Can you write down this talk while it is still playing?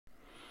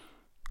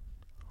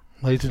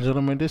Ladies and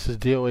gentlemen, this is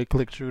DOA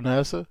Click True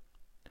NASA.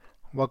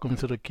 Welcome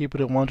to the Keep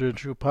It at 100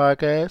 True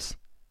podcast.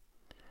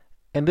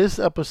 And this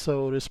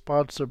episode is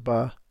sponsored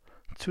by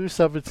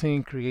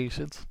 217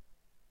 Creations.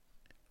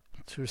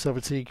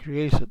 217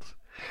 Creations,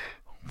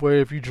 where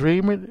if you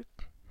dream it,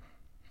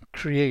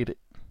 create it.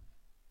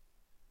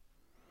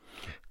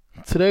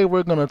 Today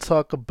we're going to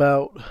talk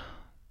about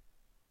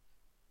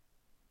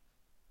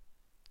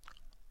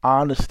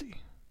honesty.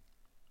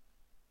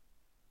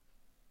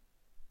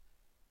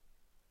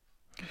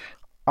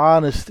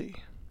 Honesty,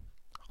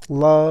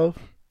 love,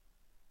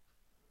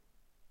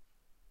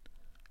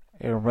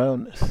 and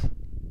realness.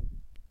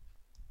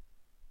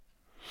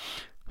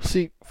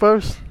 See,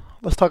 first,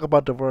 let's talk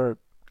about the word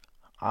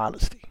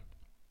honesty.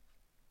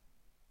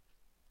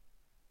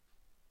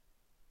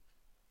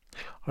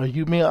 Are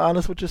you being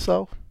honest with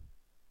yourself?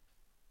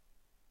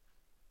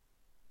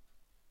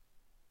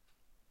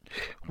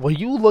 When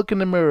you look in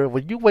the mirror,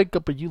 when you wake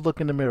up and you look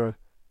in the mirror,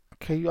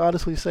 can you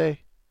honestly say,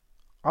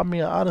 I'm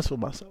being honest with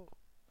myself?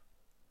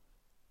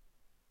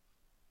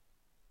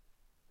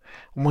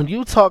 When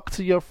you talk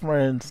to your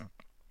friends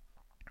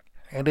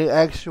and they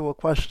ask you a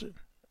question,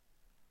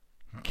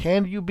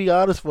 can you be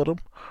honest with them?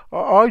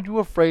 Or are you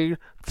afraid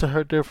to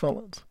hurt their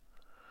feelings?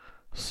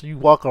 So you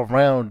walk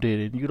around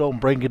it and you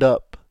don't bring it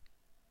up.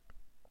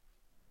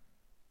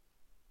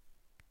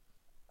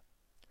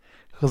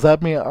 Is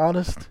that being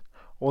honest?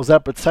 Or is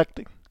that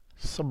protecting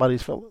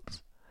somebody's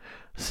feelings?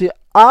 See,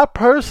 I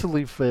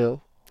personally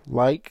feel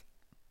like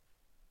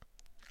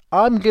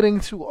I'm getting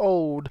too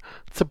old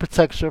to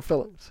protect your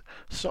feelings.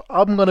 So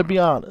I'm going to be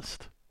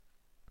honest.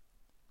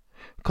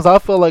 Because I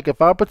feel like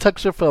if I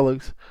protect your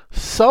feelings,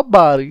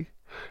 somebody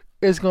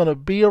is going to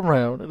be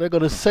around and they're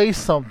going to say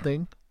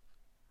something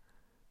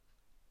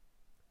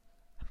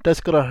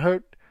that's going to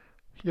hurt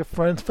your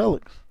friend's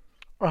feelings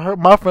or hurt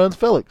my friend's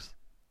feelings.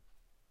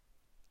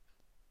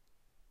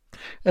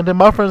 And then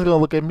my friend's going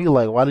to look at me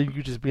like, why didn't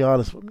you just be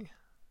honest with me?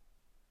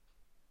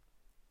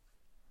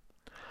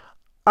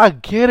 I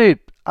get it.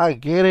 I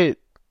get it.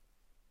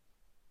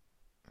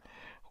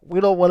 We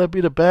don't want to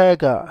be the bad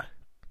guy.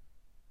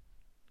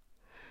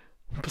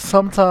 But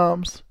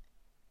sometimes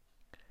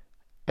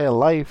in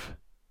life,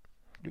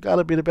 you got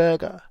to be the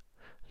bad guy.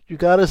 You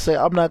got to say,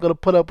 I'm not going to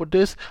put up with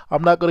this.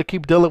 I'm not going to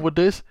keep dealing with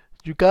this.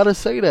 You got to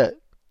say that.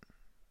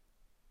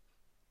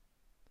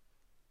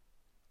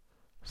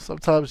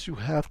 Sometimes you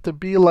have to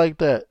be like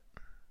that.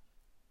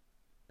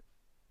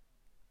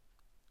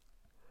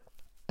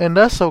 And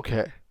that's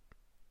okay.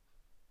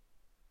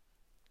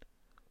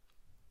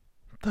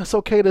 That's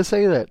okay to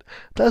say that.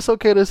 That's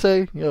okay to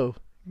say, yo,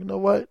 you know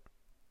what?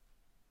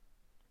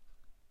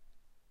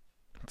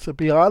 To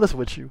be honest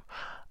with you,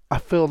 I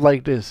feel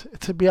like this.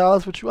 To be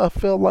honest with you, I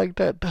feel like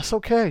that. That's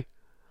okay.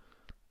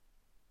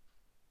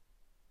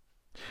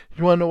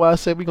 You want to know why I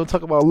said we're going to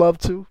talk about love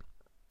too?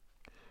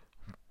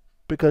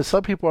 Because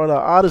some people are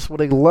not honest when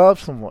they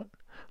love someone.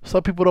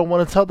 Some people don't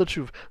want to tell the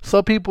truth.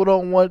 Some people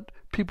don't want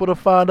people to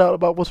find out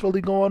about what's really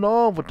going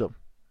on with them.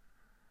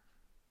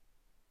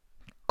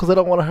 Because they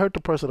don't want to hurt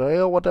the person. Or they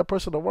don't want that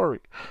person to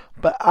worry.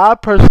 But I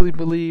personally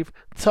believe,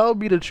 tell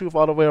me the truth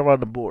all the way around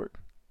the board.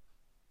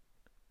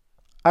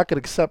 I can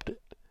accept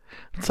it.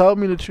 Tell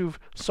me the truth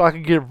so I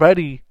can get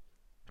ready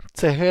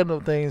to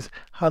handle things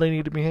how they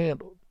need to be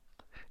handled.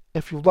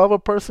 If you love a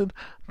person,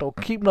 don't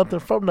keep nothing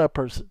from that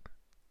person.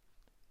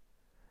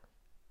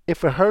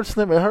 If it hurts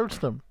them, it hurts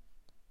them.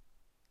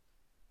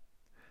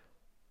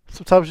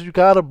 Sometimes you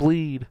gotta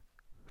bleed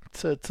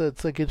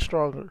to get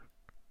stronger.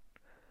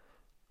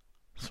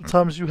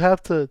 Sometimes you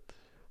have to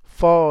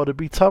fall to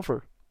be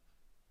tougher.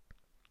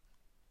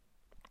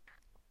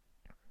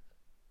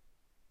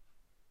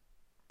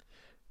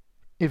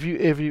 If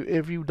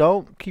you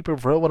don't keep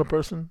it real with a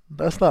person,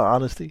 that's not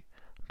honesty.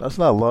 That's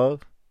not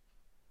love.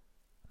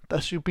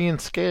 That's you being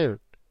scared.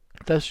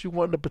 That's you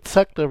wanting to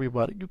protect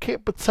everybody. You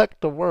can't protect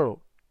the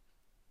world.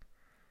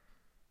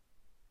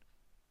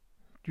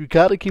 You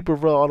gotta keep it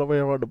real all the way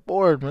around the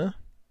board, man.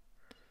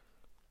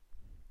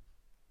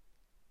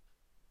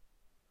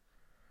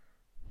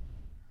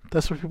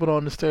 That's what people don't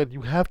understand.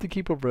 You have to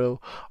keep it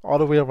real all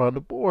the way around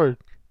the board.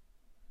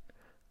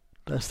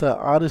 That's that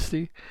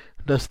honesty.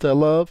 That's that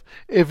love.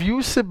 If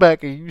you sit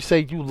back and you say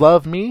you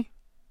love me,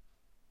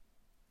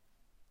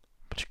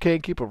 but you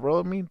can't keep it real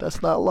with me,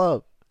 that's not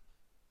love.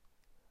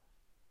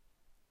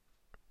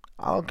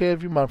 I don't care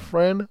if you're my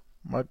friend,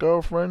 my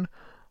girlfriend,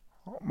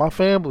 my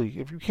family.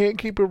 If you can't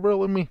keep it real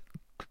with me,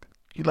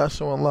 you're not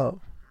showing love.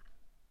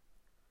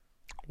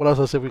 What else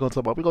I said we're gonna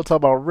talk about? We're gonna talk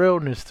about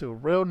realness too.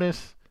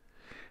 Realness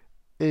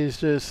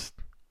is just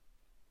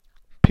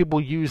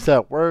people use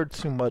that word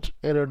too much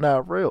and they're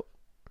not real.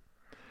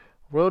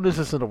 Realness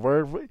isn't a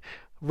word.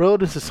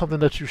 Realness is something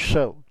that you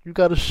show. You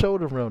gotta show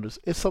the realness.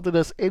 It's something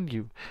that's in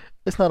you.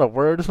 It's not a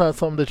word. It's not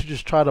something that you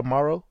just try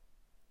tomorrow.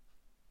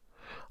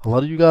 A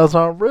lot of you guys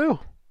aren't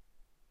real.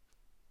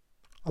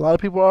 A lot of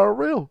people aren't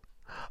real.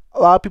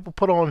 A lot of people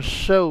put on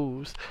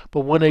shows,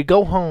 but when they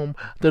go home,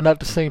 they're not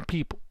the same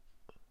people.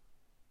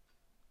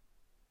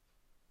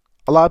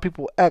 A lot of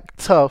people act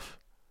tough,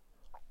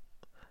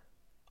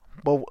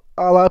 But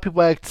a lot of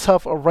people act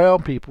tough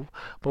around people,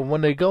 but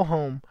when they go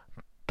home,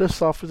 they're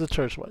soft as a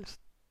church mice.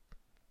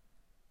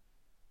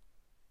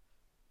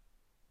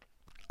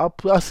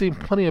 I've seen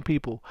plenty of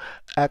people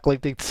act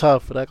like they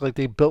tough and act like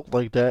they built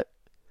like that,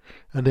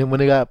 and then when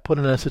they got put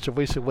in a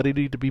situation where they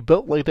need to be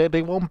built like that,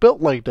 they won't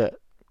built like that.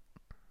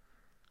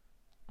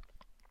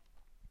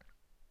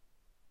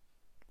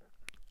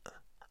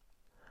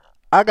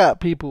 I got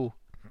people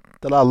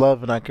that I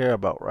love and I care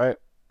about, right?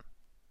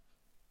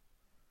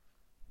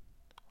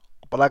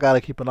 But I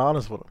gotta keep it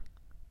honest with them.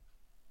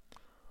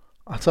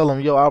 I tell them,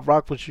 yo, I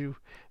rock with you.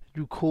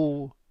 You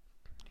cool.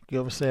 You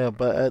know what I'm saying?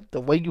 But the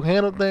way you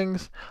handle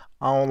things,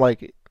 I don't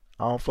like it.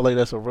 I don't feel like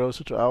that's a real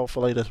situation. I don't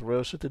feel like that's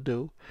real shit to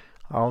do.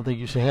 I don't think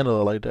you should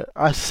handle it like that.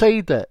 I say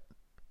that.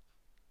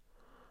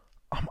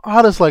 I'm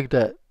honest like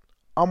that.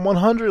 I'm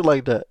 100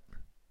 like that.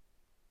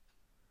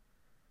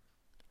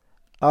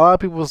 A lot of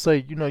people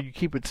say, you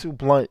keep it too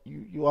blunt.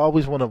 You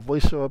always want to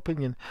voice your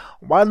opinion.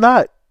 Why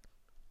not?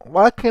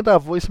 Why can't I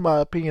voice my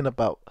opinion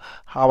about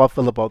how I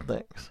feel about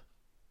things?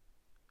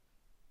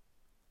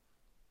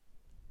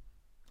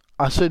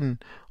 I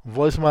shouldn't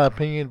voice my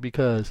opinion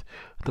because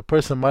the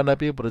person might not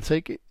be able to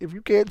take it. If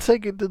you can't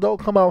take it, then don't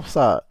come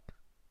outside.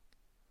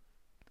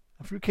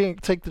 If you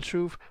can't take the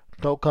truth,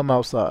 don't come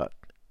outside.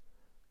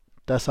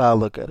 That's how I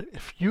look at it.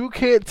 If you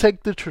can't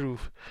take the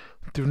truth,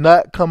 do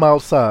not come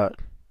outside.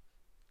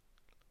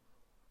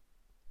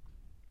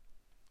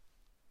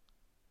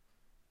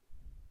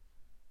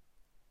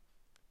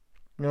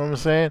 You know what I'm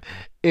saying?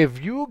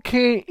 If you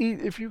can't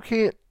eat, if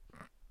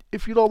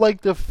you don't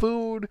like the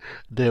food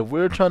that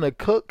we're trying to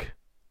cook,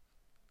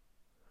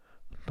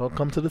 don't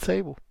come to the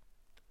table.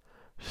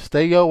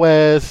 Stay your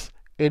ass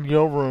in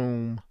your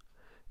room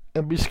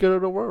and be scared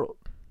of the world.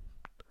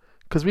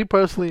 Because me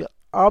personally,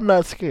 I'm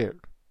not scared.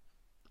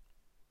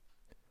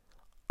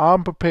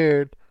 I'm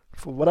prepared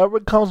for whatever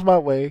comes my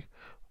way,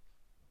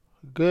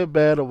 good,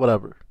 bad, or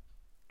whatever.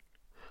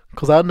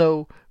 Because I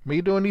know me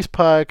doing these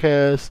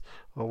podcasts,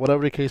 or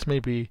whatever the case may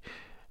be,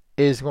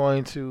 is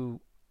going to.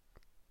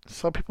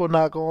 Some people are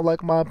not going to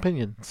like my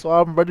opinion. So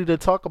I'm ready to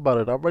talk about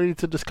it. I'm ready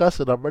to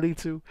discuss it. I'm ready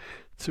to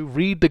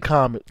read the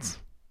comments.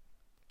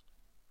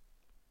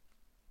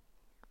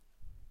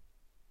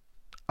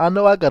 I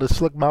know I got a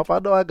slick mouth. I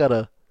know I got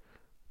a,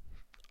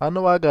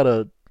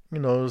 you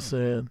know what I'm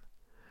saying?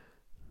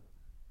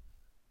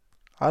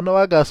 I know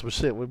I got some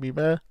shit with me,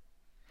 man.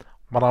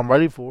 But I'm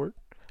ready for it.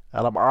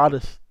 And I'm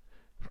honest.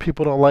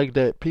 People don't like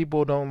that.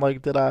 People don't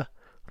like that I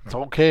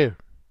don't care.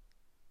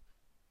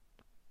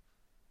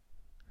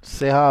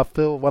 Say how I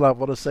feel when I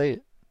want to say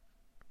it.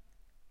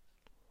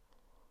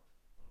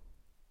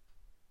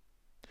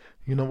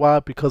 You know why?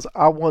 Because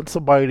I want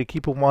somebody to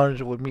keep it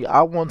 100 with me.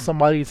 I want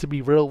somebody to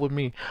be real with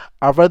me.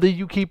 I'd rather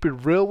you keep it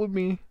real with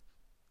me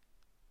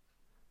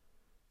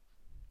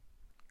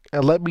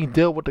and let me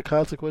deal with the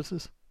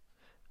consequences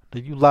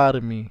than you lie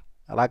to me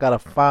and I gotta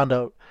find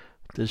out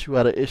that you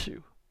had an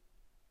issue.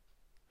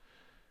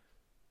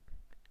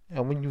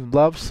 And when you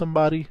love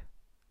somebody,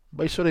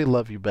 make sure they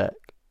love you back.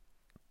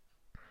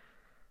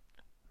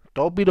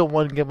 Don't be the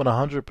one giving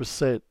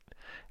 100%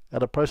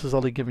 and the person's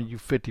only giving you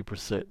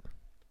 50%.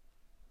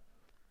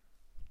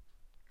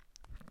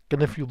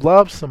 And if you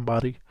love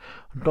somebody,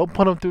 don't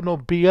put them through no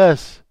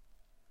BS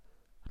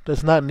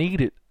that's not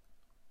needed.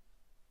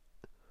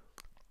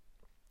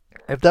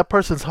 If that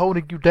person's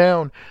holding you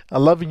down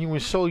and loving you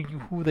and showing you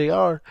who they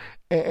are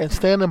and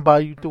standing by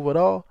you through it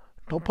all,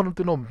 don't put them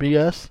through no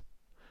BS.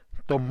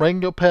 Don't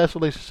bring your past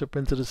relationship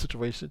into the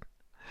situation.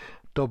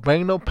 Don't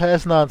bring no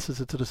past nonsense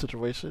into the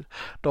situation.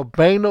 Don't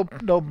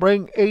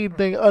bring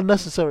anything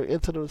unnecessary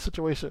into the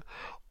situation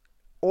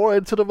or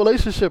into the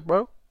relationship,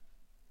 bro.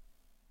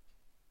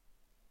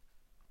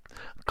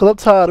 Cause I'm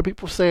tired of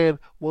people saying,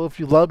 "Well, if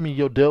you love me,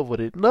 you'll deal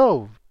with it."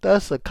 No,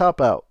 that's a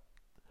cop out.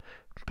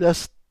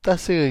 That's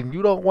saying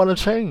you don't want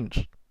to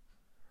change.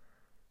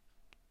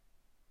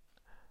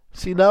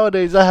 See,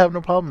 nowadays I have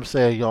no problem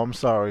saying, "Yo, I'm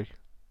sorry,"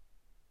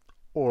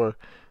 or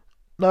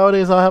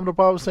nowadays I have no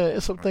problem saying,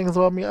 "It's some things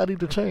about me I need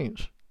to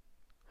change."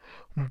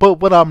 But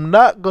what I'm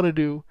not gonna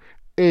do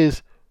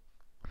is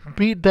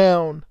beat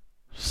down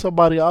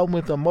somebody I'm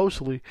with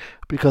emotionally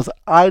because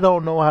I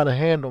don't know how to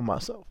handle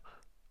myself.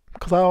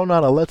 Because I don't know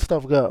how to let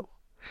stuff go.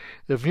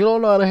 If you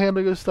don't know how to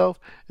handle yourself,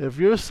 if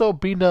you're so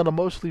beaten down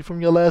emotionally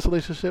from your last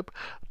relationship,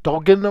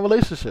 don't get in a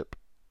relationship.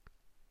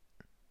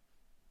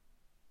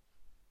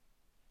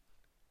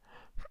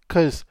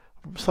 Because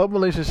some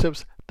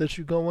relationships that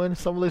you go in,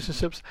 some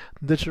relationships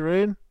that you're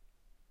in,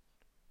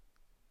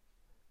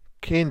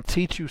 can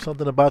teach you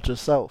something about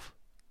yourself.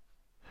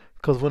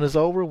 Because when it's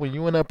over, when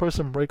you and that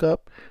person break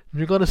up,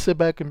 you're going to sit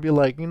back and be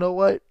like, you know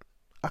what?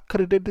 I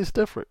could have did this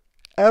different.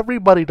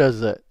 Everybody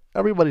does that.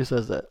 Everybody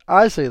says that.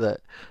 I say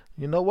that.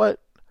 You know what?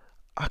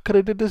 I could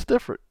have did this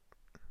different.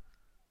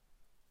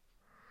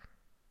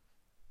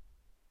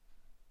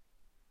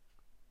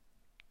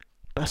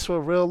 That's what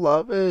real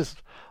love is.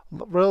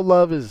 Real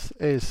love is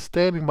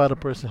standing by the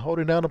person,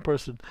 holding down the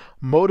person,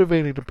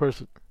 motivating the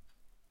person.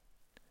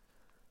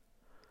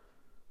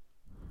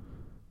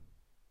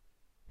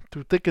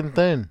 through thick and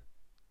thin,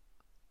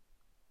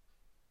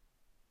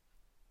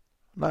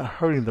 not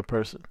hurting the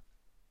person.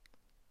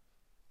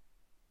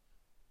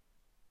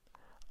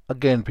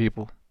 Again,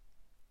 people,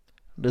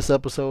 this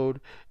episode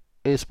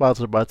is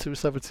sponsored by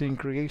 217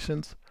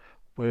 Creations,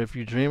 where if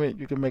you dream it,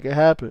 you can make it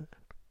happen.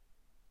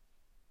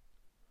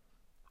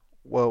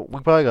 Well, we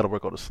probably got to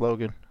work on the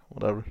slogan,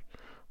 whatever.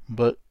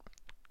 But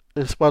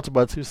it's sponsored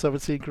by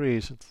 217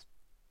 Creations.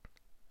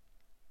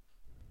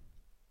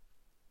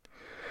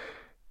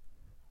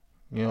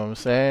 You know what I'm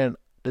saying?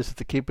 This is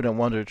the Keeping It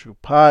Wonder True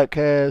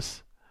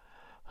podcast.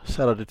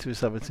 Shout out to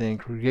 217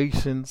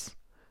 Creations.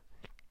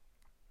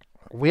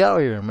 We out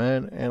here,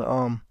 man.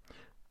 And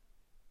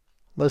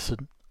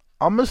listen,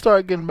 I'm gonna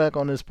start getting back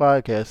on this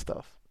podcast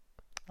stuff.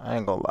 I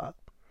ain't gonna lie.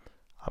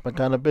 I've been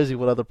kind of busy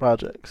with other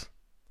projects,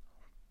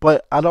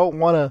 but I don't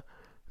want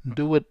to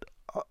do it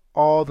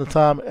all the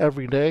time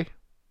every day.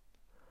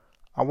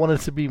 I want it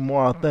to be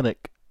more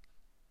authentic.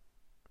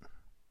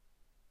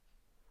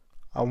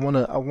 I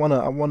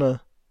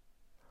wanna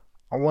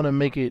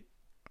make it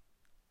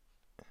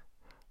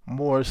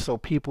more so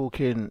people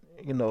can,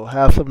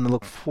 have something to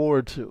look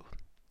forward to.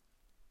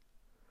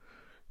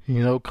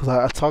 Because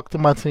I talked to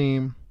my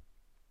team,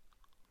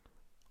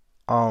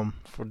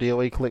 for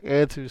DOA Click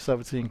and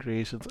 217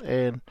 Creations,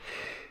 and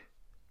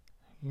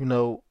you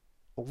know,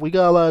 we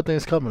got a lot of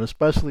things coming,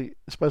 especially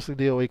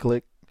DOA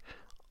Click.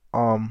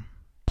 Um,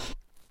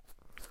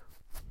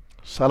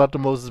 Shout out to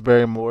Moses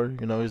Barrymore.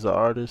 He's an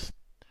artist.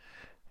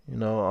 You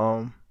know,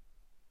 um,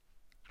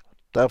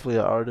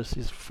 Definitely an artist.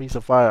 He's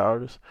a fire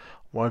artist,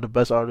 one of the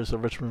best artists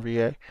of Richmond,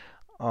 VA.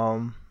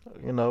 Um,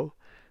 you know,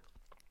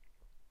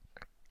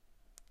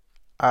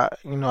 I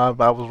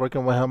was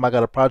working with him. I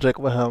got a project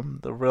with him,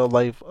 the real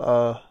life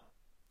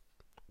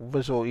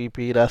visual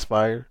EP. That's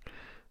fire.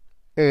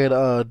 And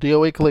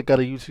DOA Click got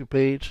a YouTube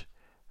page.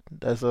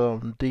 That's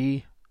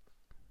D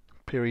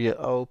period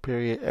O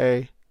period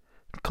A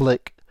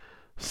Click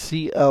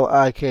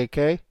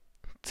CLIKK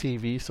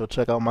TV. So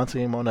check out my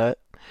team on that.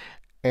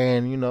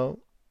 And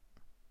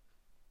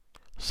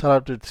shout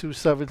out to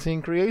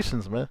 217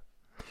 Creations, man.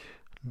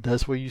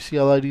 That's where you see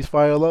a lot of these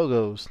fire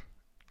logos.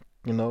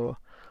 You know,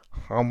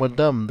 I'm with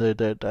them.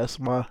 That's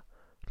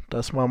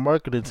my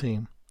marketing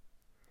team.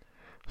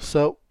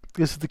 So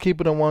this is the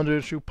Keeping It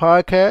Wonder True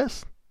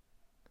podcast.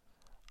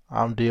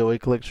 I'm DOA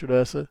Click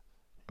Trudessa,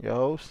 your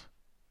host.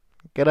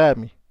 Get at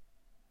me.